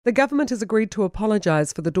The government has agreed to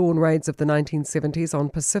apologise for the dawn raids of the 1970s on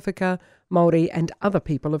Pacifica, Māori and other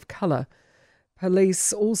people of colour.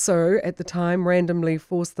 Police also, at the time, randomly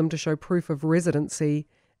forced them to show proof of residency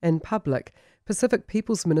in public. Pacific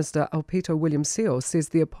People's Minister Alpito Williams-Seo says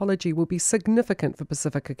the apology will be significant for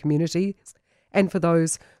Pacifica communities and for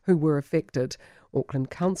those who were affected. Auckland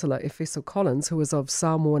Councillor Efeso Collins, who is of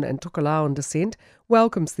Samoan and Tokelauan descent,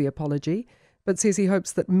 welcomes the apology, but says he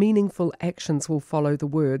hopes that meaningful actions will follow the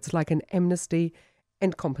words, like an amnesty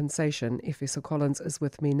and compensation. Efeso Collins is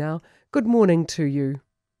with me now. Good morning to you.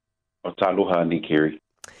 O taloha ni Kerry.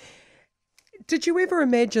 Did you ever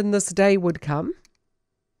imagine this day would come?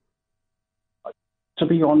 To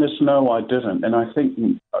be honest, no, I didn't. And I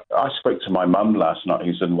think I spoke to my mum last night,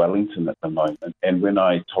 who's in Wellington at the moment. And when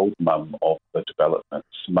I told mum of the developments,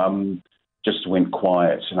 mum just went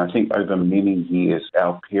quiet. And I think over many years,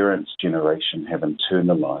 our parents' generation have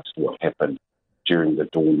internalised what happened during the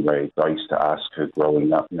dawn raids. I used to ask her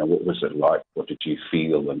growing up, what was it like? What did you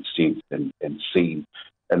feel and sense and see?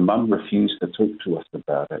 And mum refused to talk to us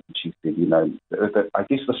about it. And she said, I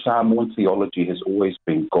guess the Samoan theology has always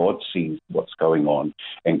been God sees what's going on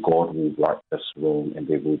and God will right this wrong and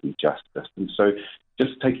there will be justice. And so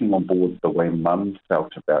just taking on board the way mum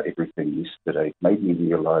felt about everything yesterday made me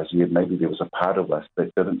realise, maybe there was a part of us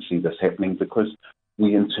that didn't see this happening because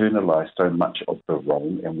we internalise so much of the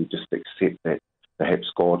wrong and we just accept that perhaps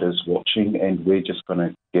God is watching and we're just going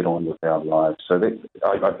to get on with our lives. So that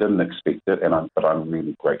I didn't expect it, but I'm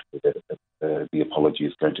really grateful that the apology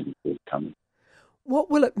is going to be forthcoming.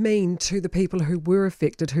 What will it mean to the people who were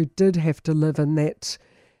affected, who did have to live in that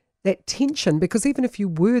tension? Because even if you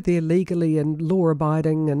were there legally and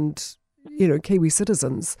law-abiding and, Kiwi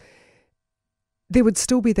citizens, there would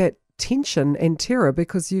still be that tension and terror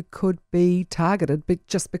because you could be targeted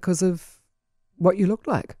just because of what you looked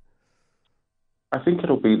like. I think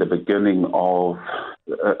it'll be the beginning of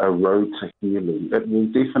a road to healing. It will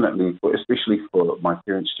definitely, especially for my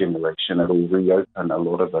parents' generation, it'll reopen a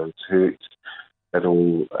lot of those hurts.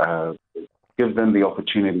 It'll give them the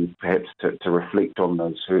opportunity perhaps to reflect on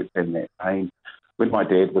those hurts and that pain. When my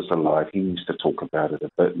dad was alive, he used to talk about it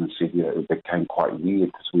a bit and said, it became quite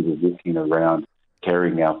weird because we were walking around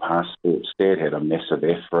carrying our passports. Dad had a massive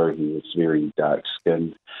afro. He was very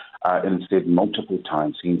dark-skinned. And said multiple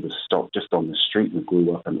times he was stopped just on the street and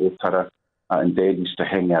grew up in Otara. And Dad used to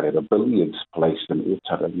hang out at a billiards place in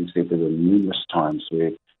Otara. And he said there were numerous times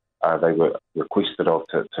where they were requested of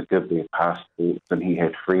to give their passports, and he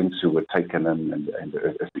had friends who were taken in and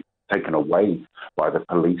taken away by the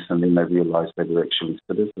police, and then they realised they were actually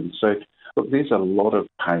citizens. So, look, there's a lot of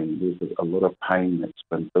pain. There's a lot of pain that's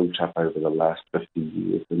been built up over the last 50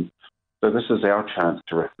 years. And so this is our chance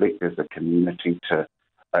to reflect as a community, to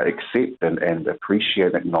accept and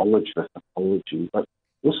appreciate, acknowledge this apology, but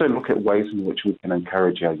also look at ways in which we can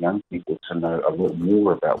encourage our young people to know a lot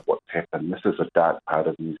more about what's happened. This is a dark part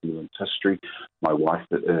of New Zealand's history. My wife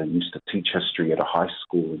used to teach history at a high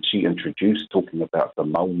school, and she introduced talking about the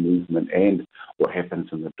Mau movement and what happens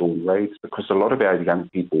in the dawn raids, because a lot of our young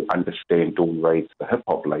people understand dawn raids, the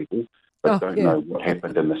hip-hop label, but don't know what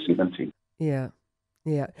happened in the 70s. Yeah.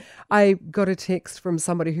 Yeah. I got a text from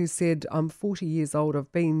somebody who said, I'm 40 years old.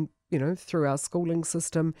 I've been, through our schooling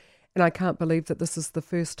system, and I can't believe that this is the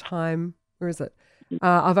first time. Where is it?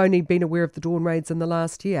 I've only been aware of the dawn raids in the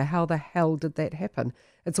last year. How the hell did that happen?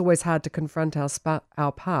 It's always hard to confront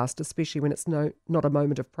our past, especially when it's not a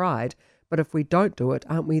moment of pride. But if we don't do it,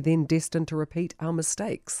 aren't we then destined to repeat our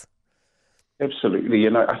mistakes? Absolutely.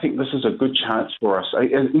 I think this is a good chance for us,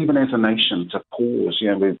 even as a nation, to pause.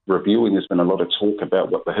 We're reviewing, there's been a lot of talk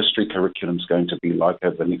about what the history curriculum is going to be like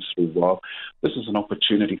over the next little while. This is an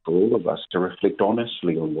opportunity for all of us to reflect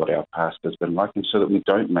honestly on what our past has been like, and so that we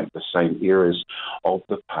don't make the same errors of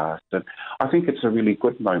the past. And I think it's a really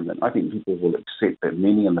good moment. I think people will accept that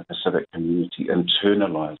many in the Pacific community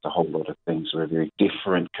internalise a whole lot of things. We're a very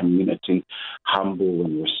different community, humble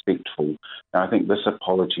and respectful. And I think this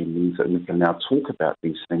apology means that we can now talk about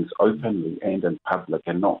these things openly and in public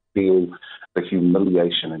and not feel the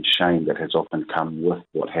humiliation and shame that has often come with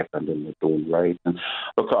what happened in the dawn raid. And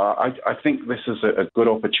look, I think this is a good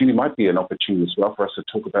opportunity, might be an opportunity as well for us to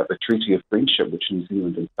talk about the Treaty of Friendship, which New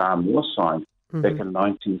Zealand and Samoa signed back in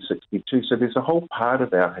 1962. So there's a whole part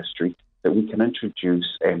of our history that we can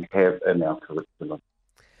introduce and have in our curriculum.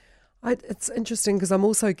 It's interesting because I'm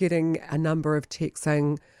also getting a number of texts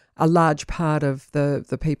saying a large part of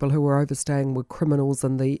the people who were overstaying were criminals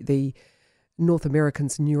and the North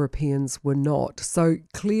Americans and Europeans were not. So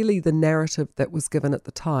clearly the narrative that was given at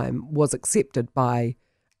the time was accepted by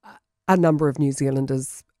a number of New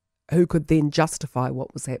Zealanders who could then justify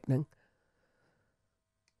what was happening.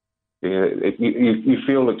 Yeah, you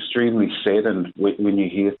feel extremely saddened when you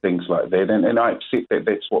hear things like that, and I accept that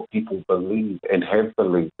that's what people believe and have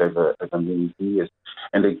believed over many years.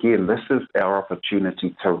 And again, this is our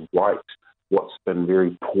opportunity to right what's been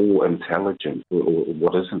very poor intelligence, or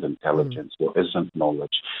what isn't intelligence, what isn't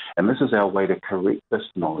knowledge. And this is our way to correct this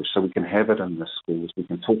knowledge so we can have it in the schools, we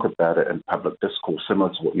can talk about it in public discourse, similar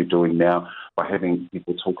to what you're doing now by having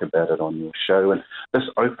people talk about it on your show. And this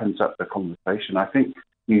opens up the conversation. I think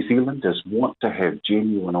New Zealanders want to have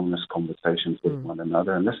genuine, honest conversations with one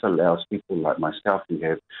another, and this allows people like myself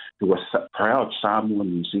who are proud Samoan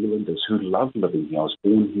New Zealanders who love living here. I was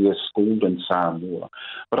born here, schooled in Samoa,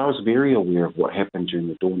 but I was very aware of what happened during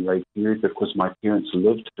the Dawn Raid period because my parents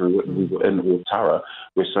lived through it, and we were in Otara,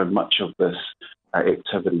 where so much of this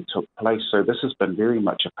activity took place. So this has been very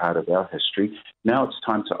much a part of our history. Now it's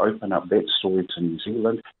time to open up that story to New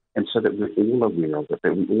Zealand, and so that we're all aware of it,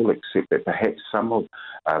 that we all accept that perhaps some of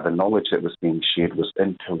the knowledge that was being shared was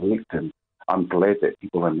incorrect. And I'm glad that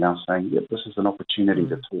people are now saying, yeah, this is an opportunity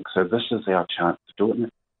to talk. So this is our chance to do it.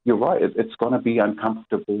 And you're right, it's going to be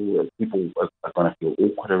uncomfortable. People are going to feel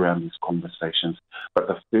awkward around these conversations. But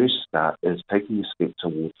the first start is taking a step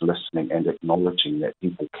towards listening and acknowledging that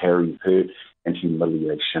people carry hurt and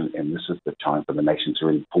humiliation, and this is the time for the nation to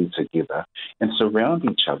really pull together and surround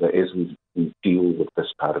each other as we deal with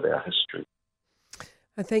this part of our history.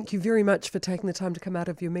 I thank you very much for taking the time to come out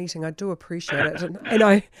of your meeting. I do appreciate it. And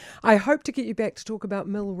I hope to get you back to talk about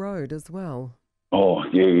Mill Road as well. Oh,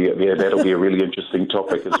 yeah, that'll be a really interesting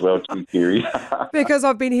topic as well, too, Kerry. Because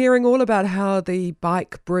I've been hearing all about how the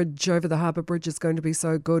bike bridge over the Harbour Bridge is going to be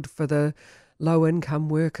so good for the low-income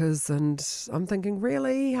workers, and I'm thinking,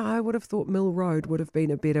 really? I would have thought Mill Road would have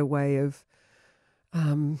been a better way of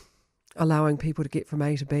allowing people to get from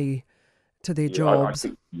A to B to their jobs. I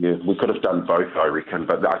think, we could have done both, I reckon,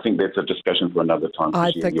 but I think that's a discussion for another time.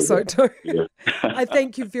 I think so too. Yeah. I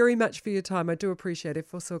thank you very much for your time. I do appreciate it.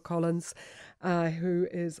 Fosu Collins, who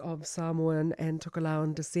is of Samoan and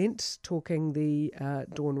Tokelauan descent, talking the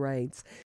Dawn Raids.